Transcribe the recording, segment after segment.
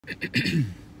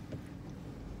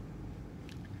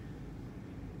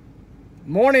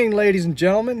Morning, ladies and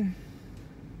gentlemen.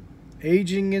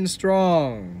 Aging and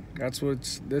strong. That's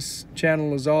what this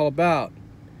channel is all about.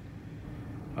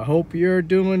 I hope you're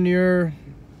doing your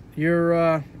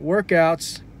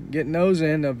workouts, getting those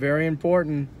in. They're very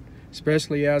important,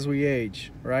 especially as we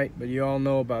age, right? But you all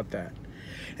know about that.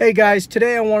 Hey guys,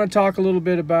 today I want to talk a little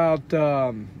bit about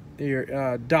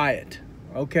your diet.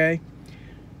 Okay.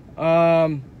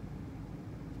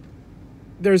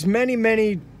 There's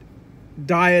many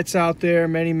diets out there,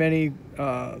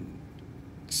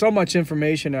 so much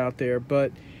information out there,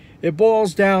 but it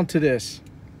boils down to this: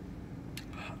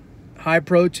 high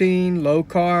protein, low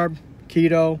carb,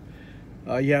 keto.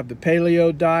 You have the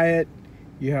paleo diet,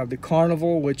 you have the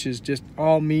carnivore, which is just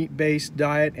all meat based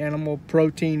diet, animal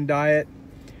protein diet.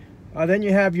 Then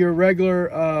you have your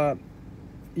regular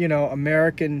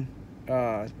American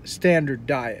standard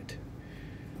diet.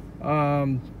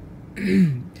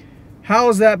 How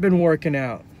has that been working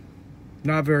out?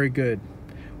 Not very good.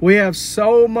 We have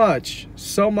so much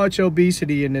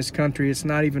obesity in this country, it's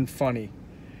not even funny.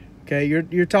 Okay,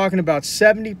 you're talking about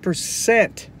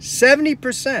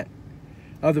 70%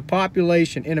 of the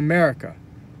population in America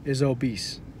is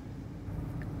obese.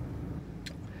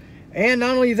 And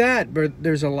not only that, but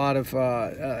there's a lot of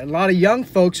young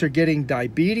folks are getting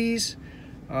diabetes,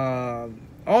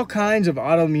 all kinds of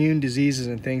autoimmune diseases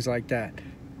and things like that,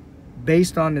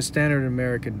 based on the standard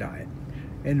American diet.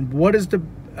 And what is the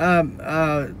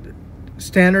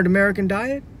standard American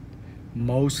diet?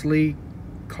 Mostly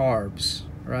carbs,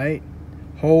 right?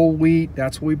 Whole wheat,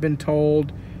 that's what we've been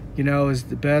told, is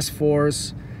the best for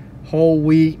us. Whole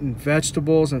wheat and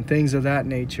vegetables and things of that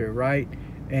nature, right?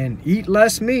 And eat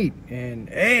less meat. And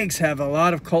eggs have a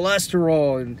lot of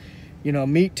cholesterol, and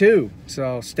meat too.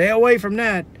 So stay away from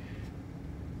that.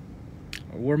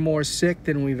 We're more sick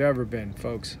than we've ever been,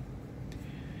 folks.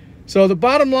 So the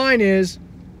bottom line is,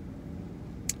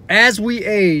 as we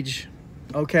age,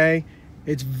 okay,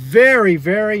 it's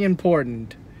very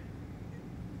important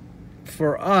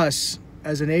for us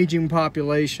as an aging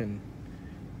population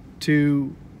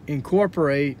to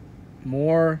incorporate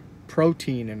more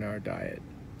protein in our diet,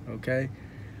 okay?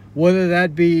 Whether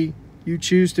that be you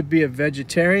choose to be a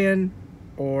vegetarian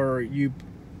or you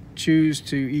choose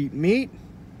to eat meat,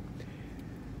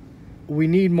 we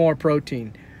need more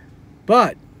protein.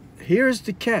 But here's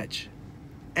the catch.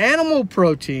 Animal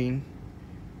protein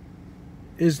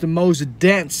is the most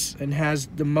dense and has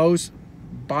the most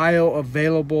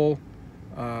bioavailable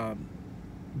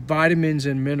vitamins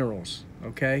and minerals,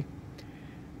 okay?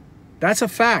 That's a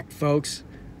fact, folks.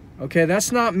 Okay,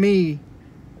 that's not my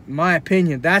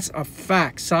opinion. That's a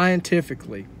fact,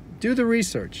 scientifically. Do the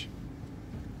research.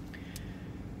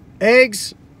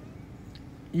 Eggs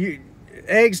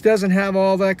doesn't have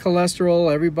all that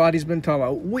cholesterol everybody's been talking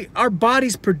about. Our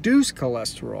bodies produce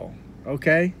cholesterol,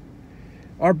 okay?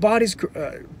 Our bodies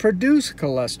produce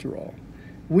cholesterol.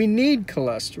 We need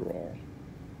cholesterol.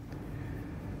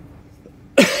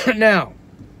 Now,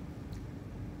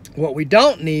 what we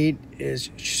don't need is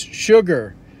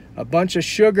sugar, a bunch of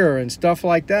sugar and stuff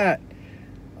like that.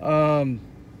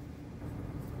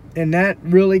 And that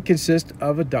really consists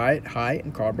of a diet high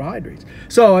in carbohydrates.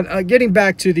 So getting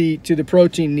back to the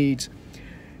protein needs,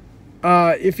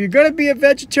 if you're going to be a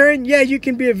vegetarian, yeah, you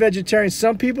can be a vegetarian.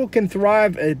 Some people can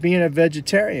thrive at being a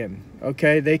vegetarian.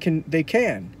 Okay, they can.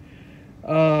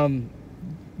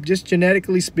 Just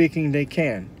genetically speaking, they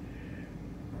can.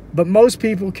 But most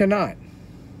people cannot.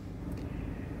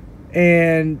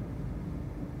 And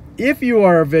if you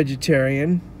are a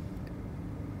vegetarian,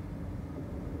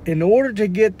 in order to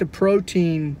get the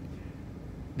protein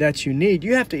that you need,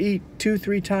 you have to eat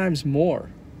 2-3 times more,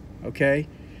 okay?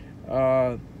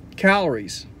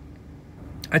 Calories.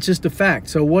 That's just a fact.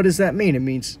 So what does that mean? It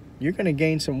means you're going to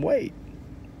gain some weight.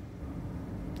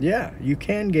 Yeah, you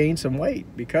can gain some weight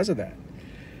because of that.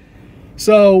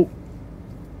 So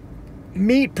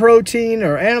meat protein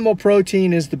or animal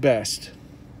protein is the best,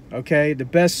 okay? The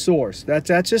best source. That's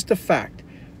just a fact.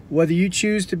 Whether you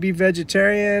choose to be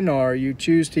vegetarian or you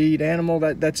choose to eat animal,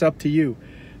 that's up to you.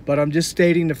 But I'm just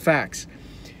stating the facts.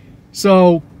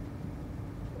 So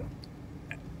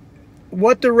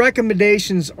what the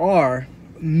recommendations are,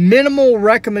 minimal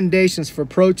recommendations for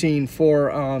protein for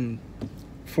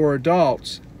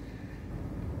adults,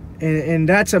 and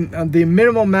that's the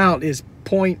minimum amount is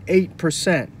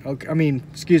 0.8%. Okay, I mean,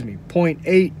 excuse me,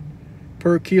 0.8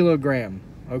 per kilogram.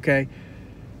 Okay,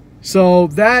 so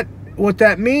what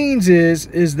that means is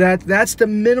that's the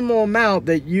minimal amount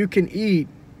that you can eat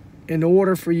in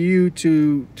order for you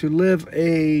to live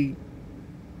a,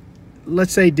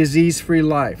 let's say, disease-free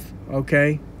life,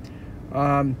 okay?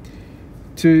 I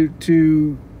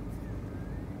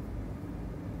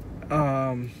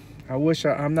wish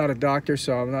I'm not a doctor,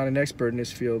 so I'm not an expert in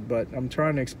this field, but I'm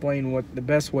trying to explain what the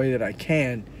best way that I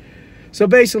can. So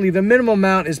basically, the minimum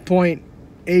amount is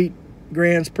 0.8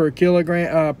 grams per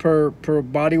kilogram per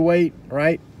body weight,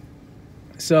 right?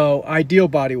 So ideal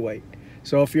body weight.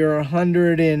 So if you're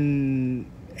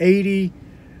 180,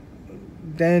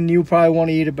 then you probably want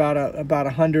to eat about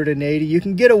 180. You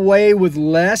can get away with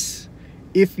less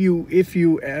if you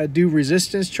do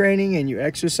resistance training and you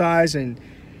exercise, and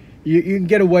you can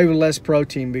get away with less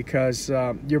protein because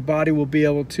your body will be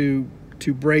able to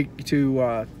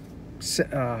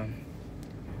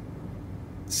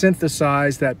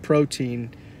synthesize that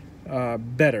protein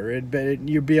better.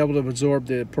 You'll be able to absorb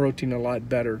the protein a lot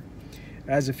better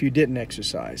as if you didn't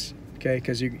exercise. Okay,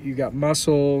 because you got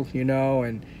muscle, you know,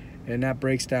 and that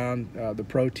breaks down the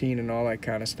protein and all that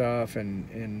kind of stuff,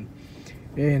 and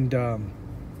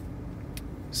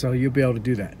so you'll be able to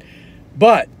do that.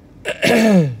 But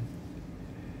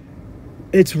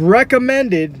it's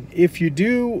recommended if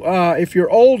you're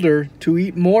older to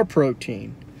eat more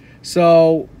protein.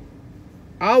 So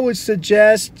I would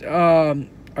suggest 1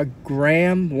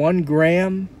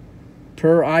 gram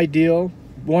per ideal,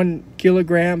 1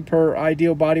 kilogram per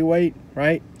ideal body weight,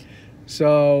 right?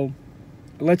 So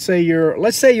let's say you're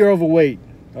overweight,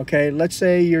 okay? Let's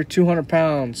say you're 200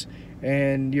 pounds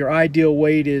and your ideal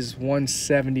weight is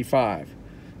 175.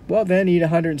 Well, then eat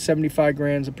 175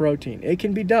 grams of protein. It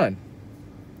can be done.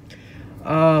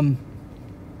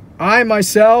 I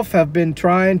myself have been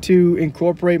trying to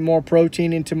incorporate more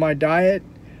protein into my diet.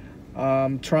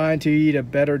 I'm trying to eat a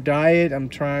better diet. I'm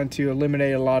trying to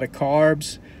eliminate a lot of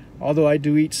carbs. Although I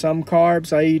do eat some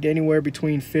carbs, I eat anywhere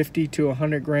between 50 to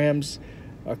 100 grams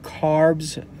of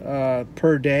carbs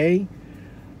per day.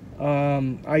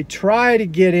 I try to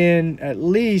get in at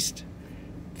least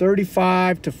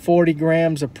 35 to 40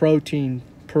 grams of protein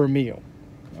per meal,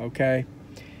 okay?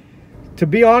 To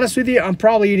be honest with you, I'm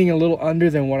probably eating a little under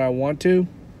than what I want to.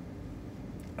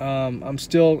 I'm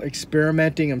still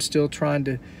experimenting. I'm still trying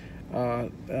to,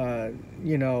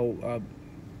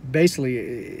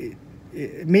 basically,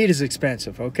 meat is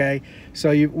expensive, okay?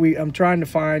 So I'm trying to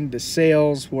find the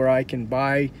sales where I can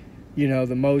buy,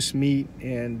 the most meat,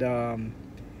 and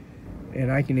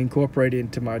I can incorporate it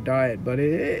into my diet. But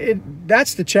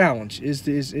that's the challenge, is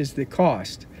the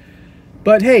cost.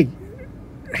 But hey,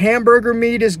 hamburger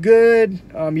meat is good.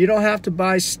 You don't have to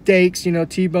buy steaks,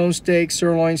 T-bone steaks,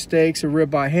 sirloin steaks, or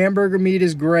ribeye. Hamburger meat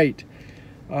is great.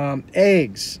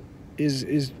 Eggs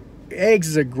is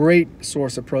a great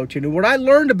source of protein. And what I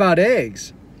learned about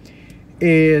eggs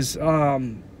is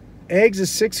eggs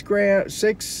is 6 grams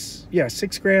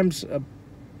of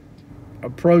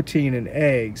protein in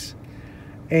eggs.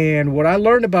 And what I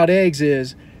learned about eggs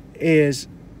is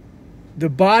the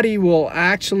body will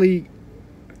actually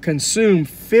consume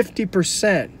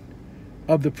 50%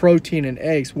 of the protein in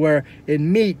eggs, where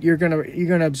in meat you're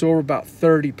gonna absorb about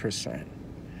 30%.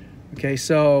 Okay,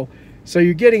 so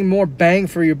you're getting more bang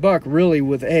for your buck really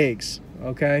with eggs.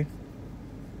 Okay.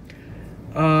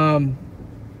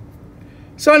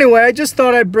 So anyway, I just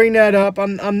thought I'd bring that up.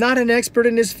 I'm not an expert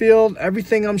in this field.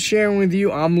 Everything I'm sharing with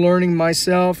you, I'm learning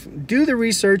myself. Do the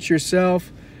research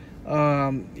yourself.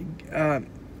 Dr.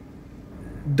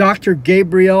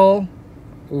 Gabrielle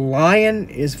Lyon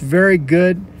is very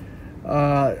good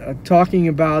talking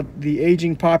about the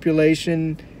aging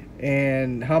population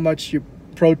and how much your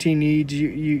protein needs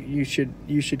you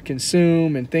should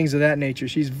consume and things of that nature.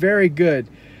 She's very good.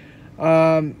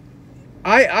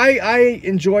 I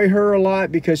enjoy her a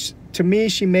lot because to me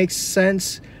she makes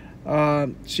sense.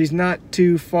 She's not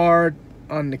too far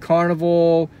on the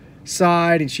carnivore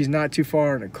side, and she's not too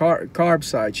far on the carb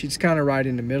side. She's kind of right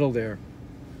in the middle there.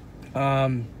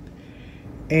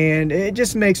 And it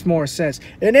just makes more sense.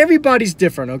 And everybody's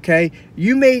different, okay?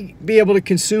 You may be able to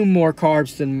consume more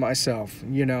carbs than myself,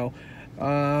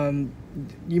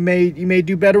 you may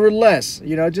do better with less.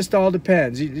 It just all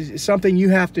depends. It's something you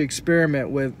have to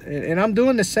experiment with, and I'm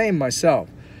doing the same myself.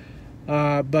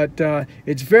 But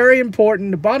it's very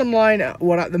important. The bottom line,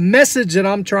 the message that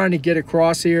I'm trying to get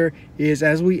across here is,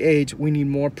 as we age, we need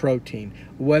more protein,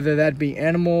 whether that be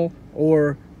animal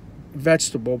or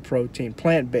vegetable protein,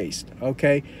 plant-based.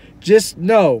 Okay, just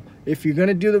know if you're going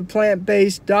to do the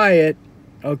plant-based diet,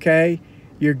 okay,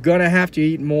 you're going to have to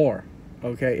eat more.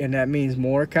 Okay, and that means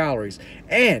more calories.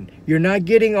 And you're not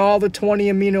getting all the 20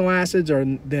 amino acids or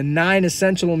the 9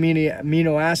 essential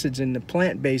amino acids in the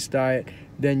plant-based diet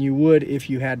than you would if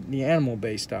you had the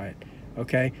animal-based diet.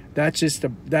 Okay, that's just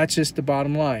the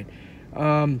bottom line.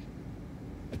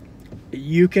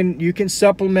 You can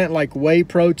supplement like whey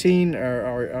protein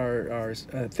or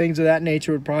things of that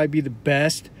nature would probably be the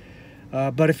best.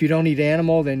 But if you don't eat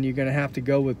animal, then you're going to have to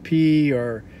go with pea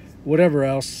or whatever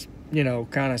else, you know,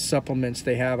 kind of supplements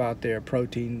they have out there,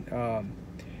 protein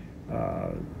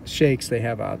shakes they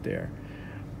have out there.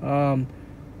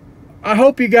 I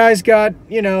hope you guys got,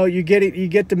 you know, you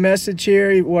get the message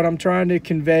here. What I'm trying to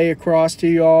convey across to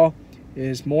y'all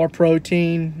is more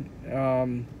protein.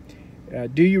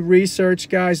 Do your research,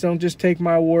 guys. Don't just take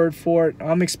my word for it.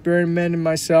 I'm experimenting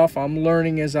myself. I'm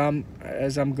learning as I'm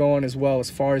going as well,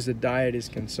 as far as the diet is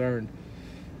concerned.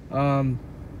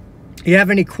 You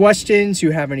have any questions,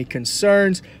 you have any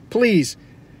concerns, please,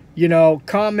 you know,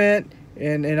 comment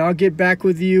and I'll get back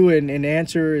with you and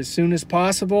answer as soon as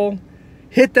possible.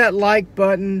 Hit that like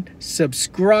button,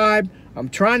 subscribe. I'm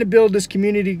trying to build this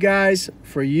community, guys,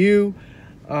 for you.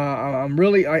 I'm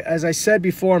really, as I said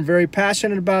before, I'm very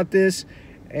passionate about this,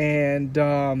 and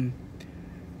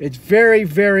it's very,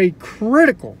 very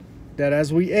critical that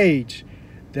as we age,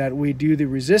 that we do the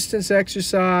resistance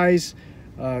exercise,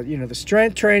 you know, the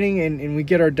strength training, and we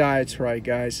get our diets right,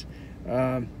 guys.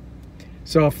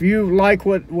 So if you like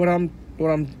what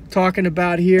I'm talking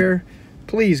about here,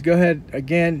 please go ahead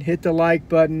again, hit the like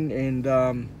button,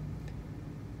 and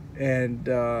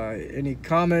any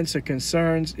comments or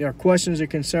concerns, you know, questions or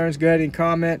concerns, go ahead and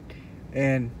comment.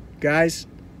 And guys,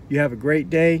 you have a great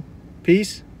day.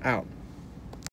 Peace out.